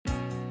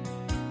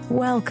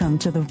Welcome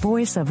to the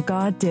Voice of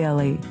God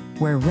Daily,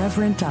 where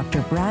Reverend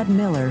Dr. Brad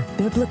Miller,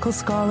 biblical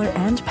scholar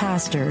and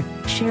pastor,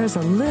 shares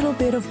a little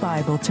bit of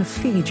Bible to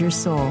feed your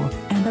soul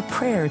and a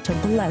prayer to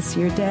bless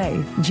your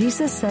day.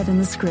 Jesus said in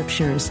the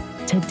Scriptures,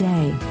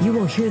 "Today you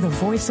will hear the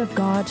voice of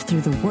God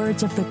through the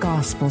words of the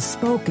gospel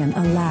spoken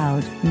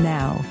aloud."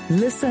 Now,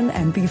 listen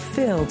and be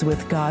filled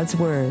with God's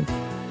Word.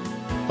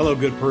 Hello,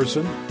 good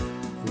person.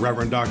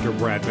 Reverend Dr.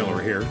 Brad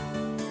Miller here,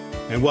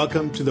 and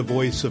welcome to the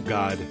Voice of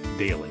God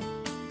Daily,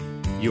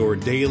 your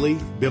daily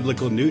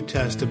biblical New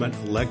Testament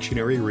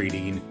lectionary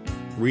reading,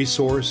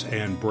 resource,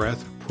 and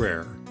breath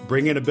prayer,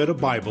 bringing a bit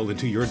of Bible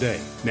into your day.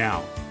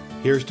 Now,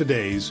 here's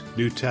today's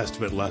New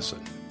Testament lesson.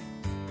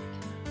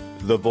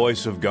 The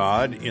Voice of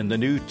God in the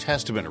New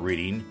Testament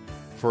reading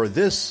for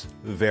this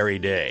very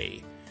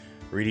day.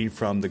 Reading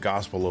from the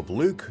Gospel of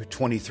Luke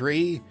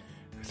 23,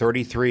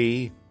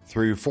 33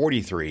 through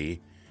 43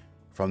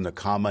 from the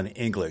Common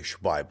English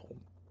Bible.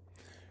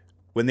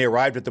 When they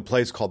arrived at the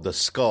place called the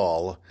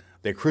Skull,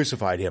 they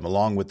crucified him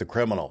along with the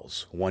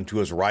criminals, one to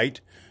his right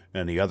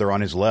and the other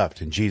on his left.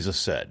 And Jesus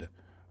said,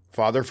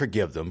 "Father,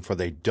 forgive them, for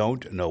they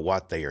don't know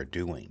what they are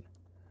doing."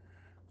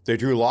 They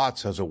drew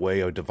lots as a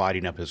way of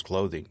dividing up his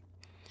clothing.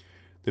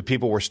 The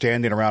people were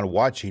standing around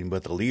watching,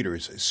 but the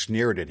leaders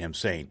sneered at him,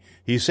 saying,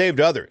 "He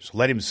saved others.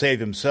 Let him save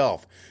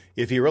himself,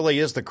 if he really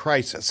is the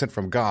Christ sent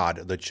from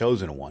God, the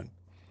chosen one."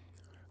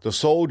 The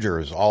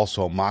soldiers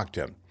also mocked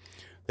him.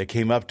 They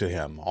came up to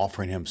him,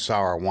 offering him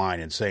sour wine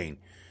and saying,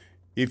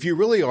 "If you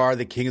really are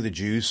the King of the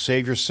Jews,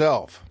 save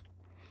yourself."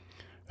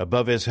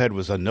 Above his head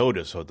was a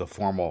notice of the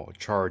formal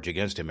charge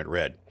against him. It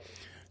read,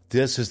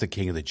 "This is the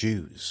King of the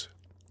Jews."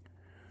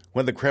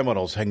 When the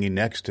criminals hanging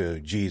next to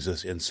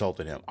Jesus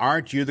insulted him,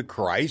 "Aren't you the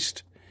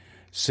Christ?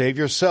 Save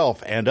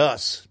yourself and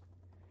us."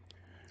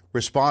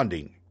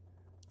 Responding,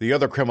 the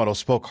other criminals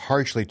spoke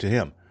harshly to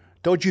him,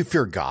 "Don't you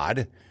fear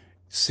God,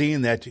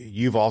 seeing that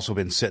you've also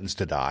been sentenced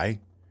to die?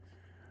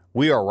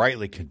 We are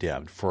rightly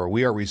condemned, for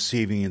we are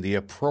receiving the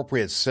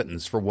appropriate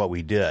sentence for what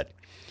we did.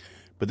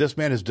 But this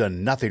man has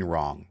done nothing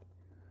wrong."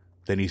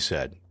 Then he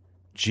said,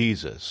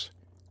 "Jesus,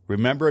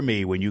 remember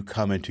me when you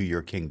come into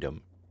your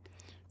kingdom."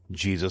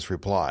 Jesus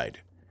replied,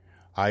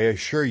 "I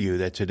assure you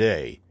that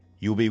today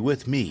you will be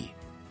with me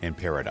in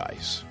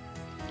paradise."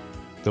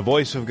 The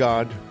voice of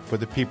God for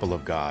the people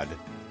of God.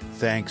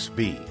 Thanks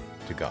be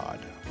to God.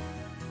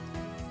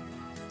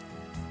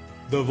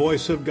 The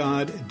Voice of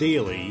God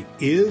Daily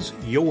is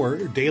your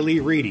daily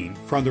reading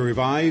from the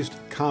Revised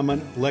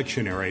Common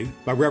Lectionary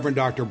by Reverend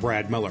Dr.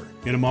 Brad Miller.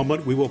 In a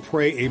moment, we will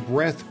pray a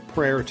breath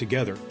prayer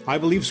together. I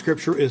believe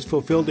Scripture is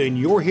fulfilled in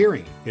your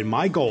hearing, and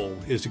my goal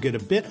is to get a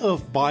bit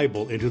of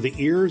Bible into the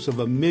ears of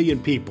 1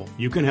 million people.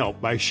 You can help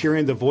by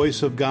sharing the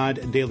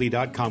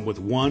voiceofgoddaily.com with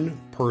one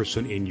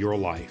person in your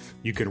life.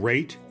 You can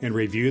rate and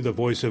review the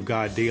Voice of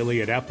God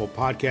Daily at Apple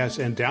Podcasts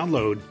and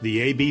download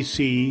the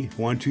ABC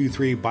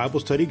 123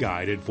 Bible Study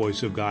Guide at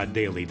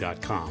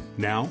voiceofgoddaily.com.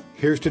 Now,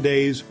 here's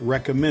today's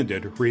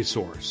recommended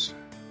resource.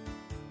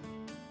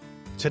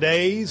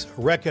 Today's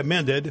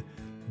recommended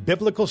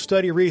biblical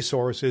study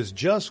resource is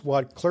just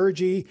what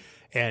clergy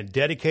and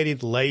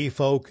dedicated lay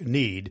folk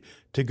need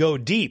to go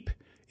deep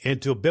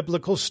into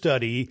biblical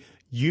study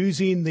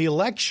using the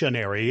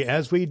lectionary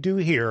as we do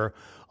here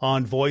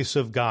on Voice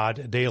of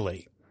God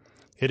Daily.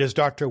 It is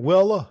Dr.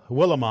 Will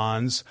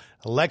Willimon's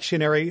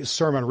lectionary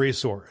sermon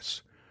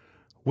resource.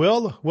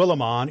 Will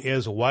Willimon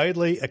is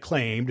widely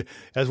acclaimed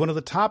as one of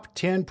the top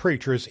 10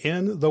 preachers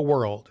in the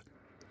world.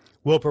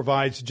 Will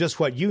provides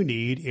just what you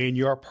need in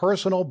your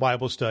personal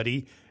Bible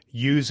study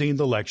using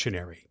the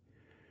lectionary.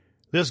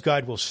 This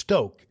guide will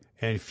stoke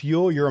and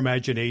fuel your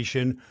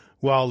imagination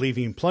while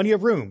leaving plenty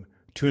of room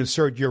to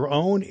insert your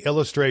own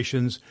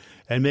illustrations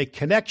and make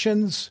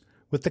connections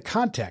with the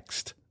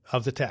context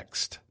of the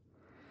text.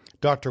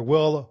 Dr.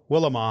 Will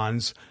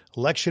Willimon's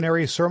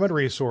lectionary sermon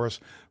resource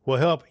will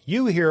help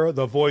you hear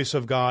the voice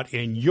of God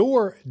in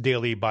your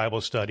daily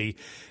Bible study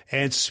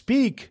and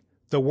speak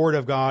the Word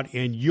of God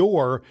in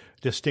your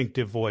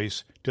distinctive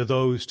voice to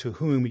those to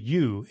whom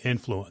you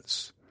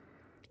influence.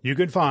 You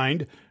can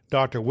find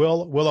Dr.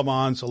 Will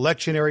Willimon's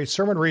lectionary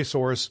sermon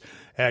resource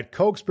at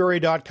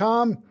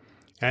Cokesbury.com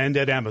and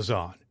at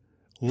Amazon.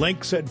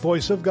 Links at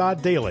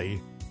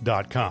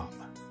voiceofgoddaily.com.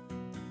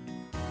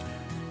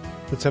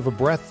 Let's have a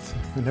breath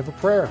and have a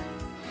prayer.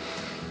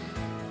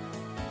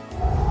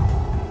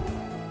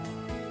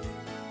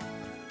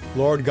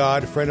 Lord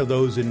God, friend of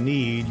those in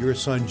need, your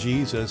Son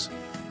Jesus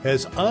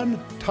has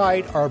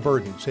untied our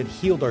burdens and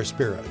healed our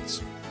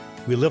spirits.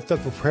 We lift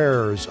up the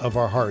prayers of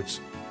our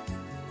hearts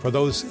for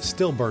those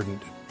still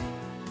burdened,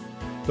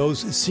 those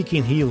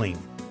seeking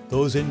healing,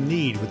 those in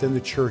need within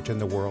the church and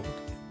the world.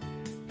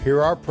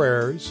 Hear our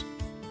prayers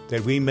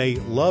that we may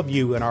love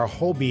you in our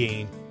whole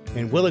being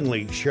and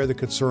willingly share the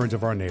concerns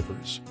of our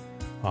neighbors.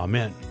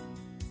 Amen.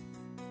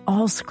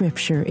 All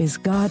Scripture is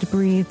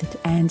God-breathed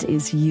and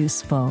is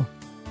useful.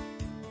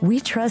 We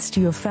trust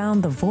you have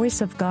found the Voice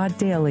of God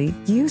Daily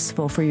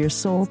useful for your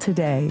soul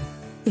today.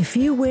 If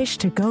you wish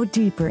to go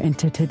deeper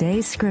into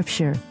today's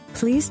Scripture,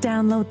 Please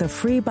download the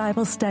free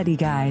Bible study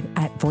guide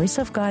at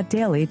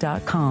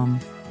voiceofgoddaily.com.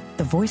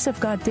 The Voice of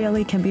God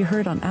Daily can be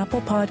heard on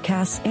Apple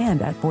Podcasts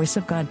and at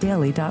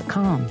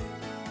voiceofgoddaily.com.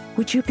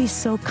 Would you be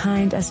so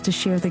kind as to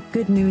share the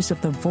good news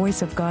of the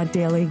Voice of God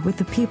Daily with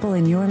the people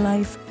in your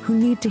life who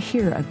need to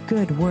hear a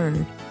good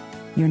word?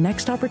 Your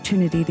next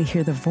opportunity to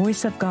hear the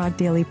Voice of God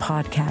Daily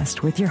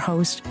podcast with your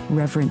host,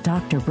 Reverend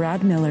Dr.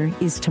 Brad Miller,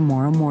 is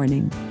tomorrow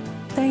morning.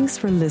 Thanks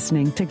for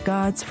listening to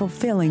God's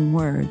fulfilling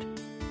Word.